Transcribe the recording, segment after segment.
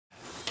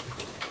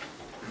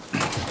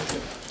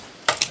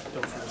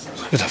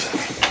Good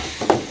afternoon.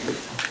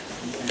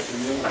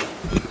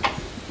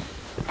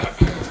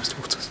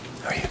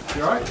 How are you?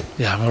 You all right?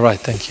 Yeah, I'm all right,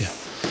 thank you.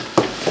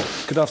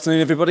 Good afternoon,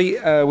 everybody.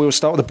 We will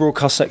start with the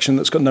broadcast section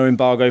that's got no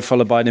embargo,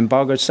 followed by an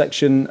embargo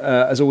section.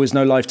 As always,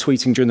 no live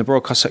tweeting during the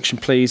broadcast section,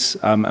 please,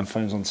 and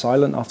phones on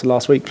silent after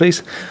last week,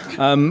 please.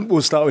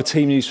 We'll start with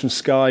team news from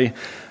Sky,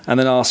 and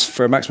then ask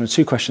for a maximum of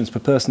 2 questions per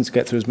person to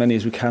get through as many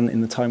as we can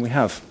in the time we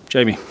have.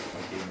 Jamie.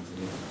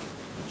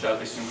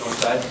 Christian,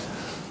 Conte.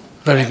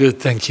 Very good,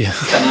 thank you.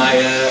 Can I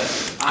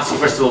ask you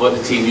first of all about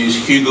the team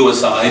news? Hugo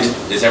aside,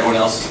 is everyone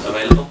else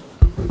available?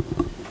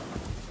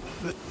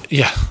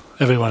 Yeah,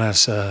 everyone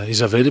else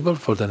is available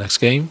for the next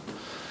game.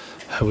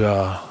 We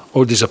are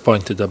all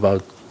disappointed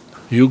about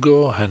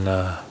Hugo, and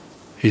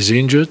he's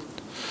injured.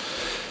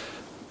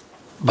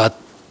 But,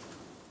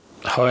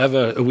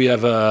 however, we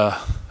have a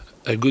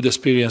good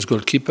experienced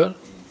goalkeeper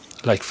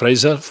like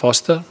Fraser,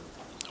 Forster,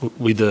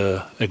 with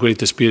a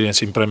great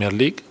experience in Premier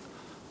League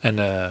and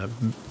a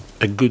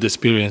good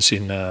experience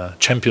in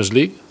Champions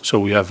League. So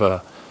we have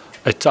a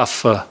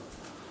tough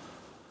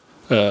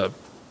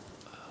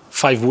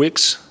 5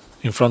 weeks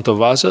in front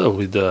of us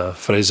with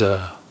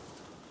Fraser.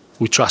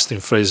 We trust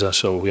in Fraser,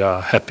 so we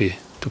are happy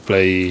to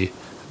play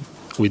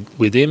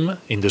with him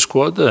in the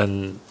squad.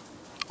 And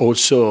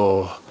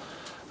also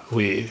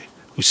we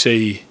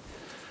say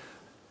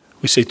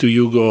to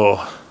Hugo,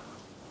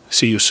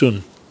 see you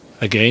soon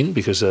again,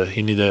 because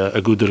he need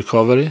a good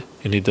recovery.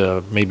 He need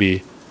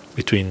maybe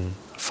between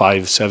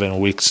 5-7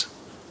 weeks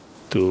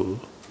to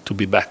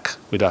be back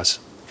with us.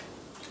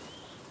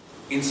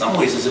 In some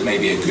ways, is it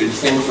maybe a good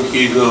thing for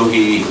Hugo?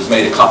 He has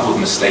made a couple of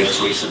mistakes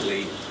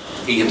recently.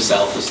 He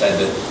himself has said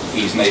that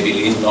he's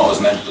maybe not as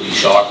mentally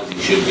sharp as he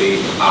should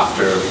be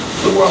after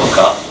the World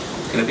Cup.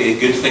 Can it be a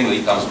good thing that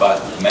he comes back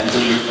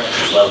mentally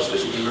refreshed as well as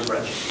physically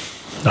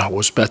refreshed? No, it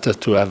was better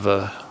to have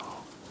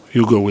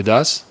Hugo with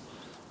us.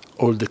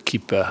 All the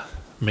keeper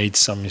made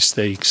some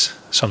mistakes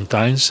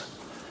sometimes,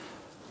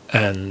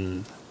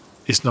 and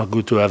it's not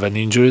good to have an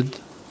injured.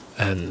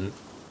 And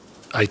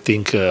I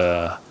think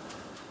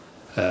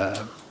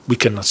we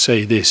cannot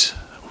say this.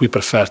 We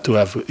prefer to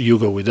have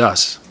Hugo with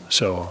us,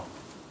 so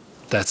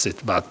that's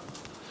it. But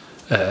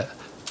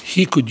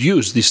he could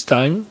use this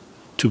time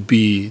to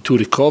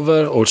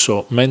recover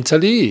also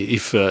mentally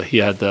if he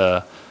had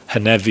a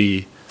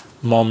heavy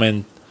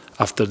moment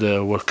after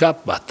the World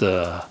Cup. But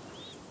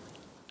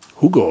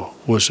Hugo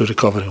was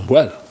recovering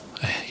well.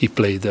 He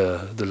played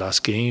the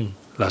last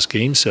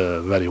games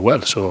very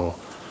well. So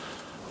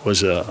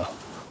was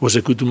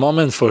a good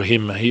moment for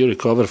him. He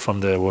recovered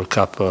from the World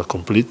Cup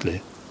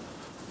completely.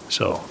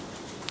 So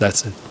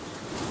that's it.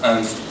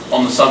 And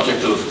on the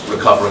subject of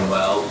recovering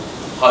well,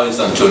 how is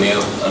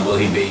Antonio, and will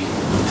he be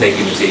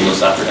taking the team on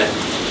Saturday?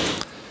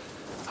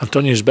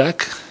 Antonio is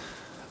back.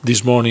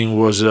 This morning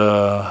was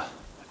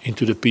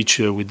into the pitch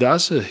with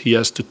us. He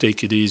has to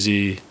take it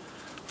easy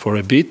for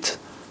a bit,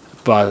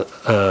 but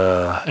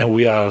and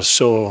we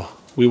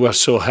were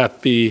so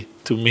happy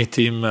to meet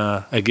him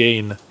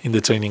again in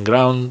the training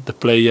ground. The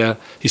player,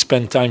 he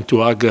spent time to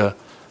hug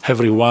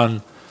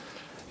everyone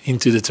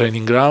into the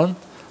training ground,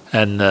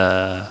 and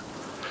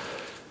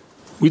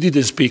we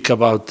didn't speak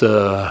about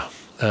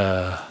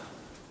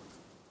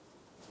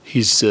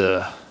his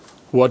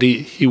what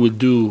he will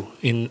do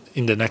in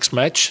the next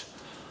match,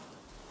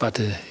 but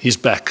he's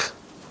back,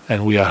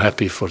 and we are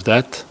happy for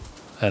that,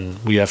 and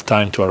we have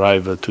time to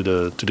arrive to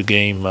the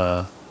game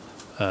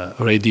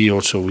ready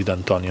also with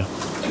Antonio.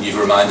 And you've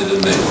reminded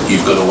him that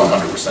you've got a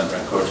 100%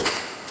 record.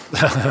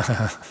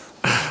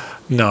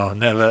 No,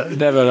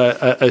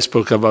 never. I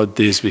spoke about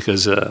this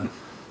because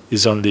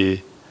it's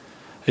only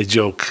a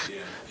joke.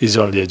 Yeah. It's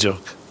only a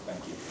joke.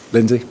 Thank you.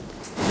 Lindsay.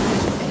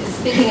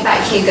 Speaking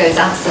about Hugo's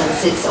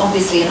absence, it's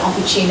obviously an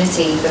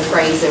opportunity for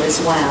Fraser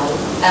as well.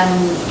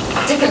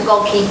 Different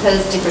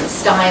goalkeepers, different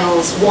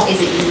styles. What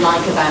is it you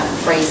like about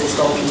Fraser's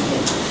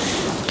goalkeeping?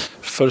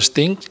 First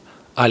thing,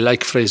 I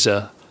like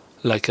Fraser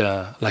like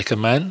a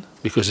man,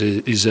 because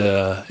he's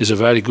a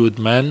very good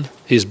man.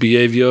 His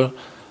behavior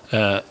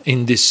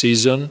in this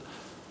season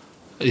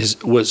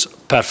was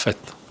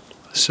perfect.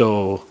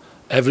 So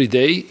every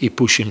day he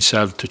pushed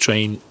himself to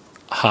train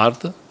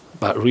hard,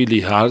 but really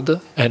hard.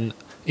 And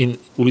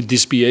with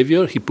this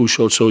behavior, he pushed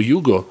also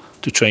Hugo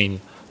to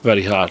train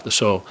very hard.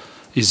 So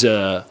he's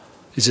a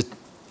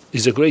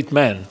great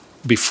man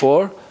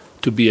before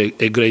to be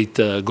a great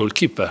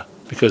goalkeeper,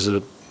 because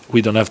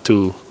we don't have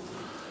to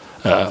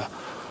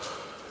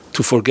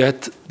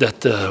forget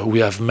that we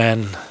have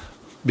men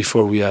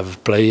before we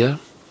have player.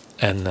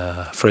 And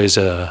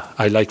Fraser,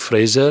 I like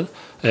Fraser.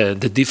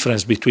 The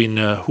difference between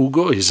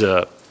Hugo is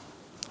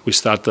we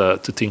start to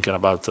think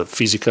about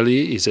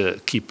physically. He's a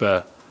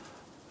keeper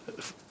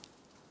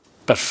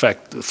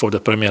perfect for the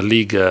Premier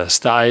League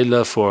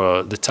style,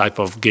 for the type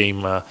of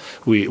game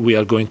we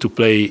are going to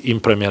play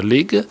in Premier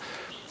League.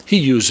 He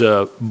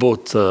uses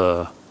both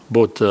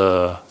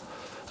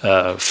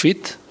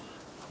feet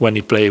when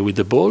he play with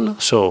the ball.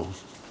 So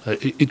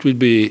it will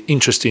be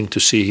interesting to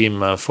see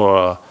him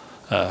for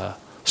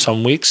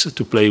some weeks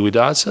to play with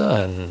us,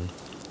 and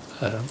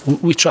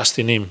we trust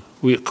in him.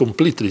 We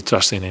completely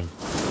trust in him.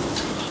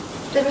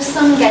 There are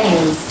some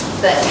games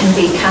that can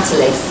be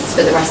catalysts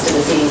for the rest of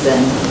the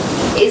season.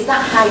 Is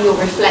that how you're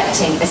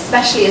reflecting,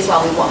 especially as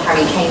well with what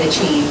Harry Kane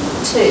achieved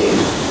too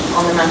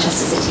on the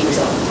Manchester City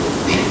result?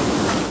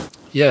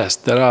 Yes,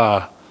 there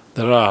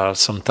are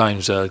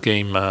sometimes a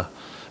game,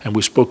 and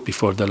we spoke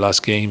before the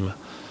last game.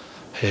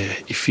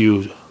 If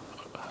you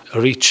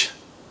reach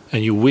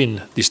and you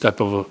win this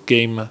type of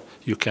game,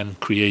 you can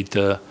create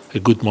a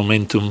good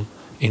momentum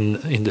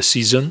in the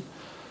season.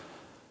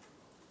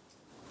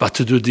 But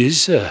to do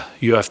this,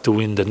 you have to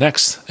win the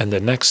next and the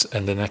next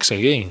and the next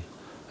again.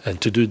 And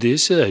to do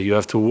this, you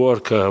have to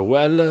work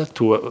well,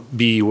 to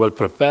be well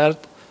prepared,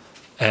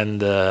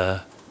 and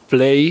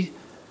play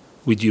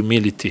with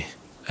humility.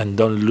 And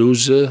don't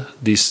lose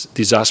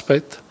this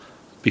aspect,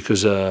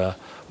 because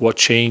what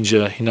changed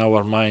in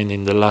our mind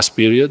in the last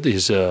period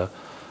is the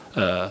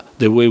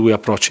way we are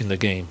approaching the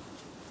game.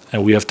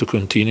 And we have to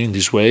continue in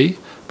this way,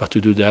 but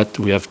to do that,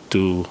 we have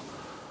to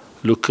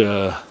look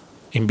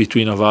in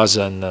between of us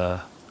and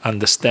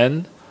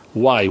understand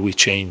why we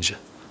change.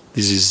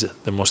 This is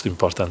the most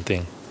important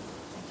thing.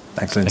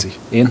 Thanks, Lindsay.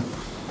 Ian?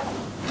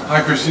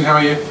 Hi, Cristian, how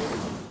are you?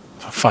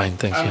 Fine,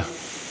 thank you.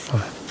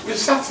 With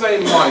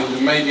Saturday in mind,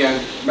 and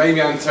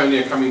maybe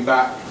Antonio coming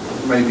back,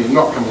 maybe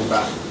not coming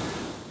back,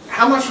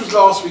 how much was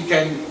last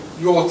weekend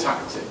your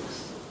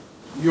tactics,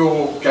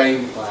 your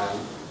game plan,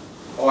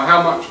 or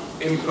how much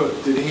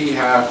input did he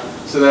have,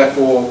 so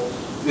therefore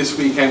this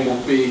weekend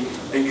will be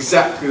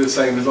exactly the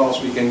same as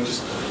last weekend,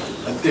 just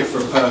a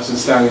different person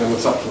standing on the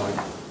touchline?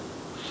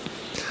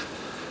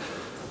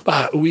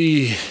 But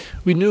we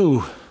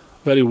knew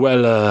very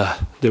well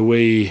the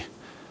way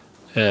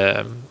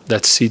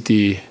that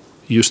City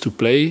used to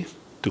play,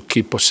 to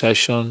keep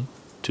possession,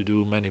 to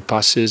do many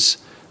passes.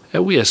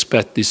 And we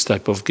expect this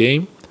type of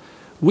game.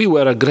 We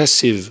were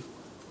aggressive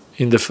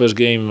in the first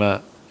game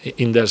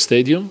in their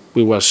stadium.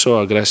 We were so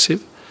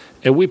aggressive.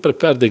 And we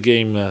prepared the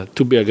game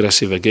to be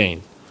aggressive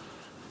again.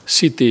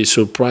 City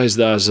surprised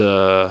us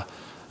a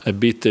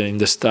bit in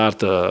the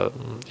start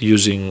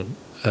using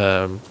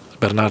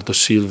Bernardo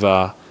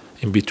Silva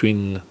in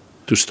between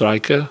two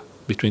strikers,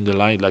 between the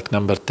line, like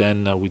number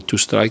 10 with two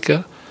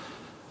strikers.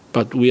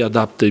 But we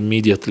adapt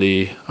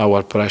immediately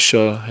our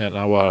pressure and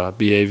our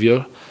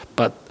behavior.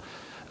 But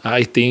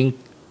I think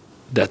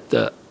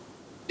that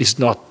is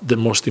not the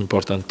most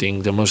important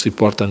thing. The most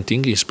important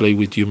thing is play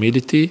with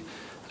humility,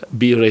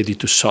 be ready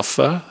to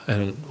suffer,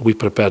 and we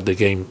prepare the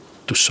game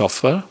to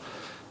suffer,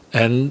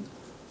 and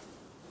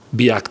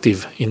be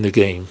active in the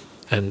game.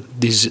 And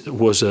this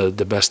was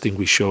the best thing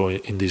we show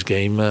in this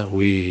game.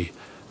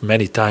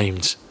 Many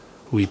times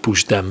we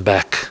push them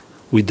back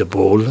with the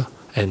ball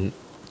and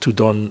to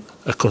don't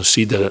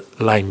consider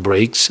line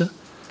breaks,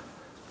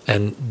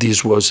 and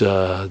this was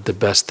the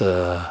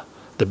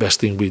best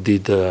thing we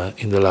did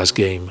in the last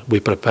game.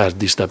 We prepared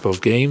this type of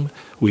game.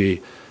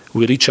 We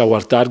reached our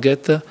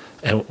target,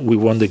 and we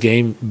won the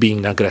game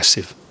being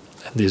aggressive.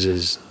 And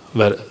this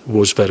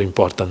was very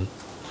important.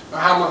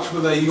 How much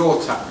were they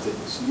your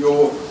tactics,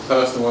 your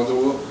personal ones,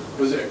 or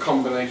was it a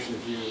combination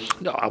of you?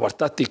 No, our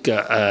tactic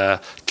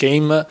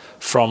came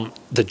from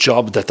the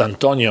job that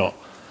Antonio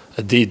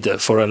did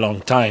for a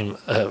long time.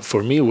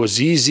 For me, it was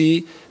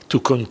easy to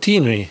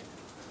continue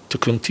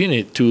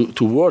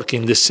to work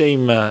in the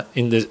same.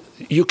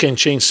 You can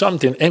change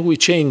something, and we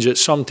change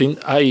something.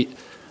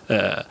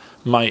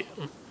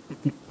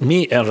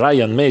 Me and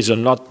Ryan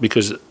Mason, not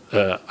because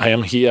I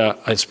am here.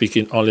 I'm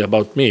speaking only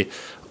about me.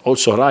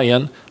 Also,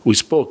 Ryan, we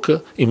spoke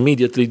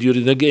immediately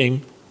during the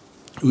game.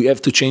 We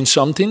have to change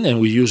something, and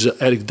we use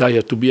Eric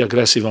Dyer to be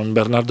aggressive on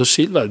Bernardo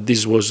Silva.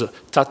 This was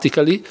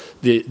tactically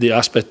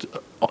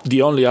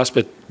the only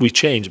aspect we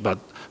changed. But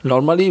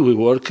normally we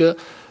work,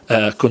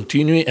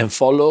 continue and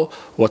follow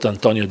what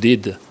Antonio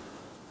did,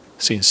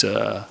 since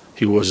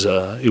he was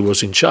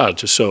in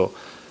charge. So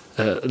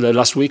the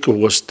last week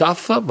was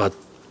tough, but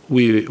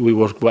we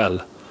worked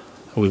well.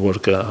 We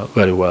work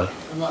very well.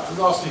 And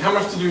lastly, how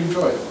much did you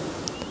enjoy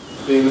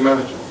being the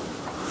manager?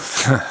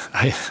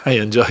 I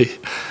enjoy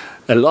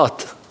a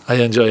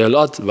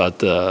lot.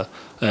 But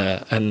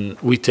and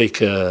we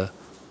take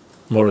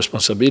more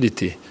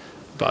responsibility.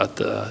 But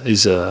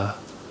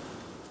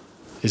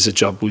it's a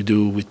job we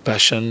do with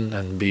passion,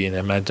 and being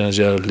a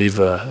manager, live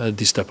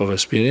this type of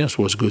experience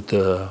was good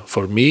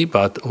for me,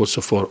 but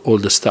also for all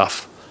the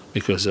staff,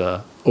 because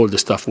all the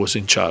staff was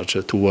in charge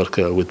to work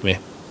with me.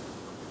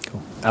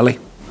 Cool. Ali?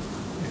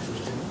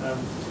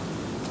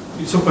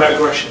 You talk about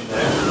aggression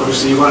there.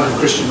 Obviously, you won't have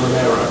Christian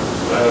Romero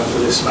for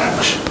this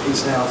match.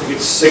 He's now, I think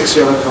it's 6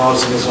 yellow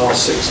cards in his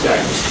last 6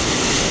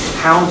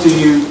 games. How do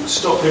you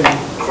stop him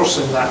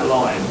crossing that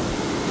line,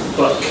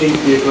 but keep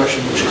the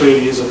aggression, which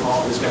clearly is a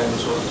part of his game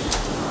as well?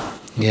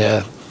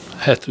 Yeah,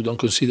 to don't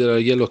consider a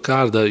yellow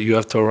card. You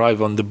have to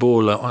arrive on the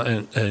ball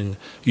and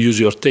use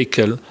your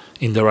tackle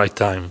in the right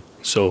time.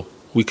 So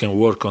we can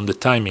work on the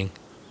timing.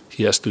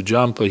 He has to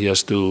jump. He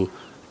has to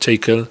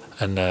tackle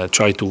and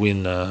try to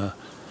win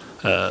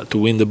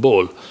the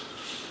ball.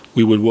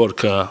 We will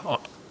work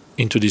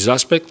into this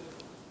aspect.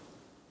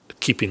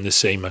 keeping the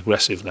same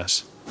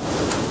aggressiveness.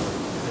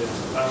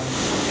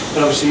 And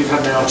obviously you've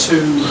had now I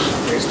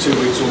think it's 2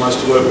 weeks almost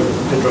to work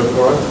with Pedro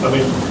Porro. I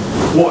mean,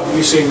 what have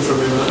you seen from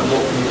him and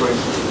what can you bring?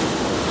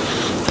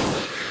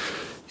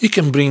 He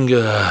can bring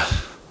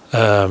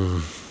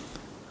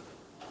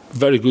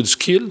very good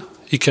skill.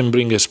 He can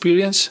bring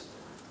experience.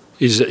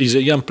 He's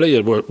a young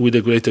player with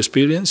a great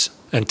experience,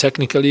 and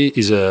technically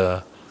he's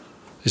a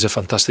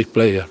fantastic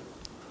player.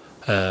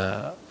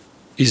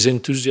 His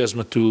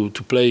enthusiasm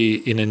to play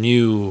in a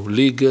new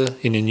league,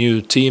 in a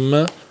new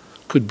team,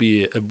 could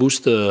be a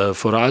boost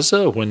for us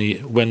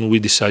when we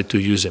decide to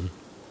use him.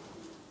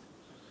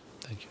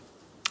 Thank you.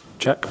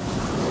 Jack.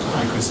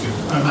 Hi, Cristian.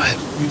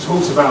 You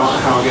talked about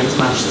how against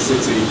Manchester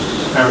City,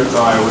 Eric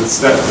Dyer would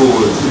step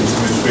forward into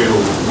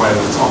midfield when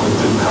Tottenham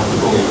didn't have the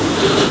ball.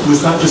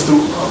 Was that just a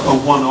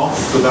one-off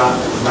for that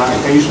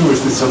occasion, or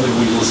is this something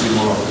we will see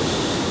more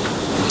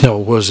of?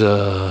 No, it was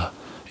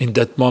in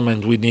that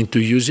moment we need to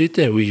use it,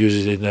 and we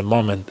use it in a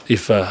moment.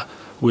 If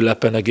will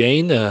happen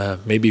again,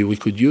 maybe we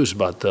could use,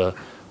 but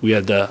we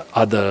had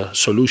other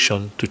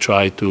solution to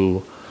try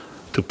to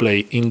play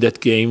in that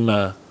game.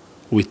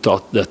 We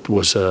thought that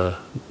was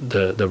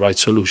the right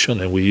solution,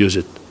 and we use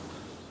it.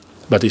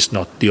 But it's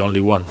not the only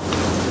one.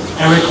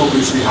 Eric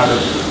obviously had a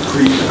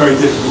very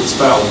difficult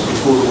spell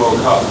before the World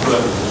Cup,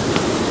 but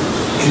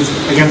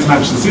against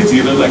Manchester City,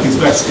 it looked like his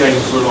best game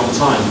for a long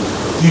time.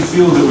 Do you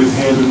feel that with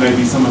him and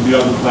maybe some of the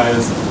other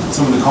players,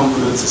 some of the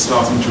confidence is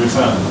starting to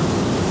return?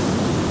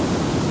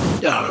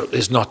 Yeah,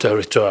 it's not a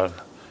return.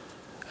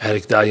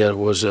 Eric Dyer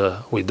was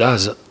with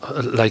us.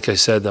 Like I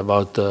said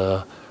about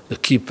the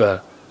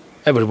keeper,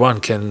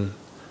 everyone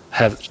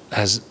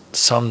has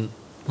some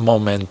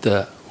moment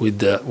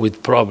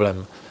with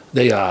problem.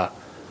 They are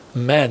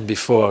men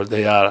before.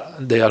 They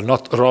are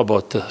not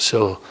robot.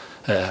 So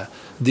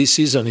this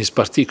season is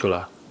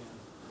particular,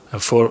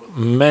 and for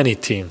many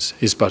teams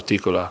is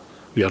particular.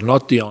 We are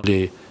not the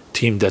only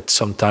team that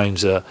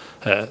sometimes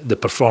the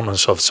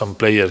performance of some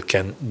player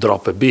can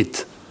drop a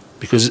bit,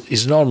 because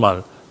it's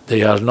normal.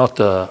 They are not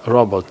a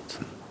robot.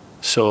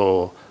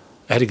 So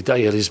Eric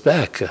Dyer is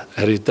back.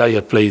 Eric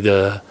Dyer played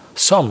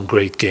some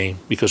great game,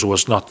 because it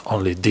was not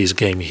only this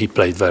game he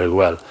played very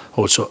well.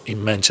 Also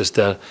in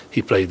Manchester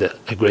he played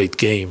a great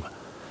game,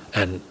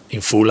 and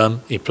in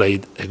Fulham he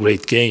played a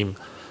great game.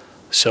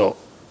 So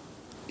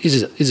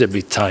it's a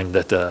bit time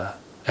that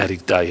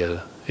Eric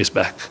Dyer is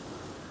back.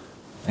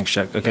 Thanks,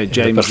 Jack. Okay,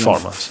 James,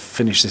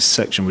 finish this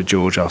section with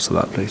George after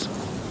that, please.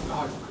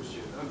 Hi,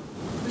 Cristian.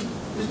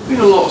 There's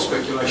been a lot of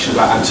speculation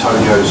about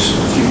Antonio's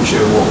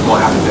future, what might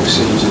happen next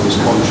season, his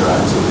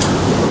contract.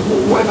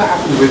 Whatever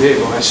happened with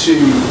him, I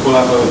assume will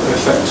have an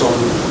effect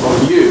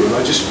on you. And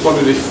I just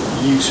wondered if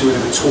you two had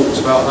ever talked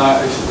about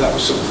that, if that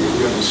was something that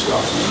you had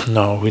discussed.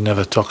 No, we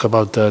never talk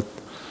about that,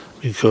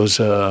 because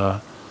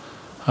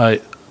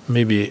I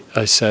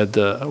said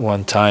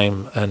one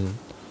time, and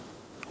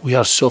we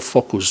are so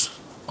focused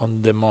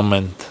on the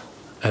moment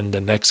and the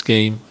next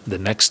game, the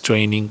next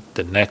training,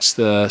 the next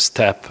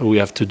step we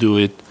have to do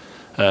it,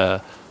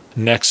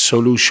 next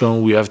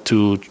solution we have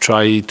to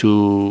try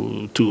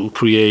to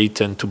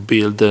create and to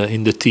build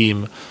in the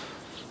team.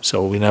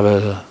 So we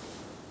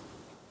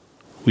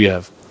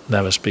have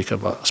never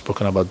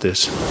spoken about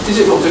this. Is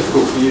it not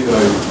difficult for you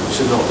though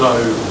to not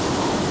know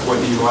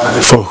whether you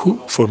are? For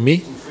who? For me?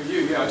 For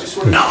you, yeah. I just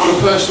wondered on a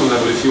personal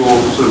level if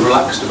you're sort of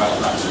relaxed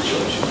about that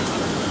situation.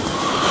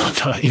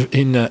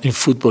 In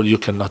football, you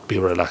cannot be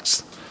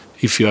relaxed.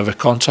 If you have a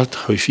contract,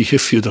 or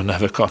if you don't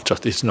have a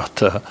contract, it's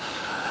not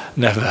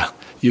never.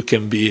 You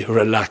can be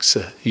relaxed.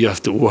 You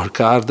have to work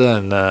hard,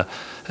 and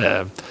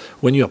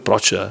when you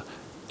approach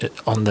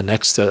on the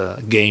next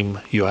game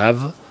you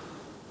have,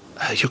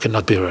 you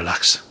cannot be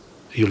relaxed.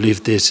 You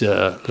live this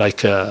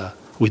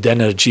with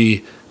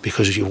energy,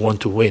 because you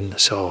want to win.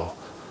 So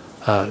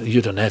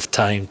you don't have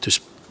time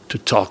to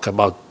talk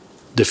about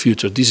the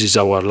future. This is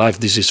our life.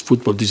 This is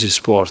football. This is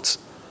sports.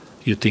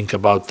 You think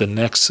about the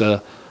next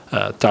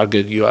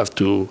target you have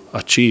to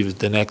achieve.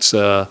 The next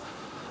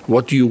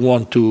what you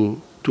want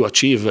to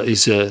achieve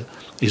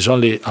is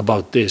only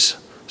about this.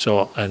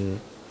 So, and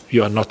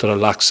you are not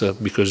relaxed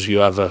because you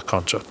have a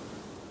contract.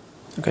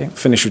 Okay,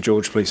 finish with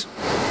George, please.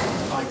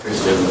 Hi,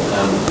 Cristian.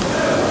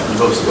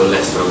 You've obviously got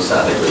Leicester on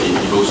Saturday, but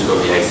you've also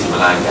got the AC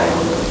Milan game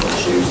on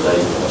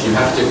Tuesday. Do you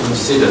have to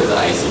consider the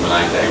AC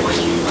Milan game when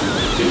you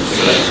do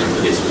selection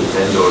for this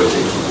weekend, or is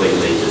it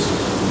completely just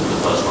the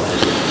first one?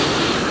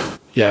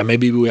 Yeah,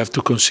 maybe we have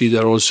to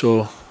consider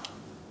also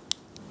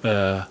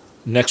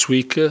next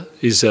week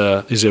is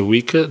a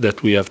week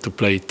that we have to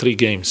play 3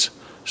 games.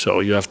 So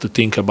you have to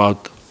think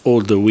about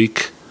all the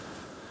week.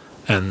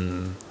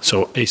 And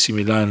so AC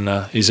Milan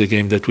is a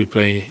game that we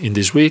play in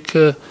this week.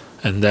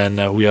 And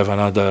then we have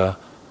another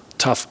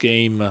tough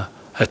game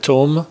at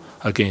home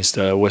against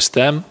West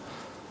Ham.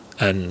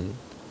 And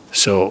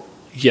so,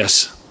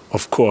 yes,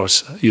 of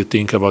course, you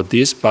think about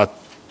this. But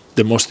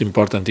the most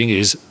important thing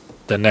is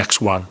the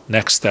next one,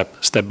 next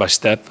step by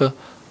step.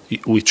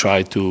 We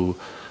try to,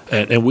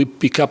 and we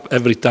pick up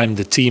every time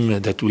the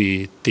team that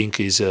we think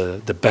is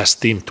the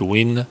best team to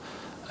win.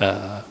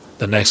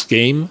 the next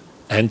game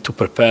and to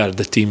prepare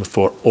the team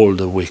for all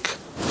the week.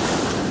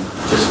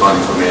 Just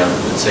finally from me,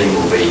 the team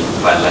will be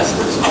playing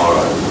Leicester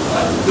tomorrow.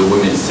 The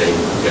women's team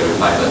are going to be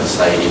playing at the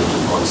stadium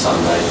on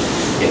Sunday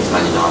against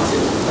Man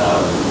United.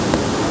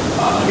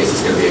 I guess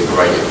it's going to be a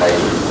great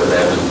occasion for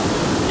them, and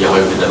you're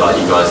hoping that, like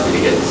you guys did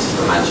against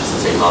the Manchester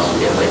team last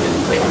weekend,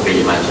 they can beat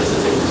the Manchester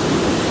team this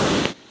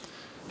weekend.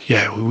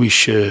 Yeah,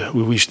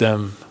 we wish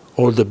them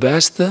all the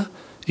best.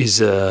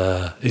 Is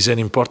an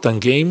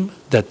important game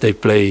that they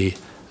play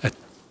at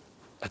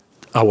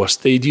our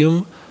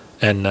stadium,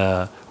 and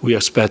we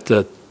expect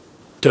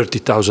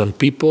 30,000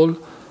 people,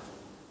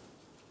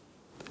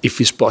 if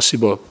it's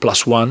possible,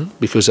 +1,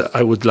 because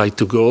I would like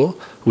to go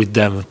with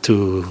them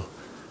to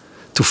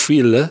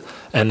feel.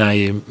 And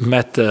I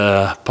met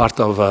part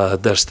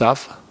of their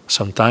staff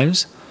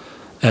sometimes,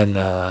 and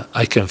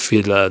I can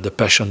feel the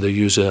passion they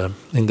use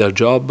in their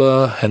job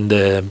and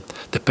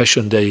the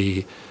passion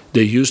they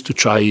use to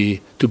try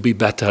to be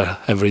better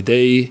every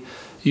day.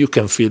 You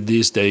can feel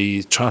this.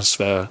 They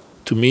transfer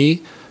to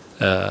me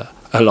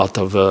a lot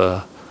of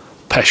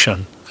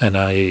passion, and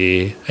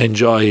I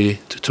enjoy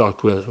to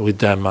talk with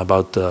them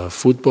about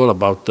football,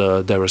 about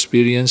their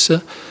experience.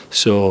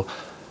 So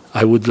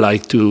I would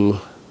like to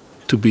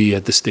be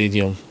at the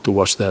stadium to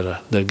watch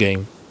their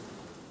game.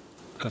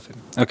 Perfect.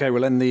 Okay,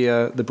 we'll end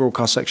the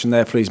broadcast section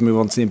there. Please move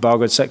on to the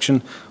embargoed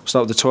section. We'll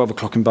start with the 12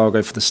 o'clock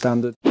embargo for the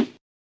Standard.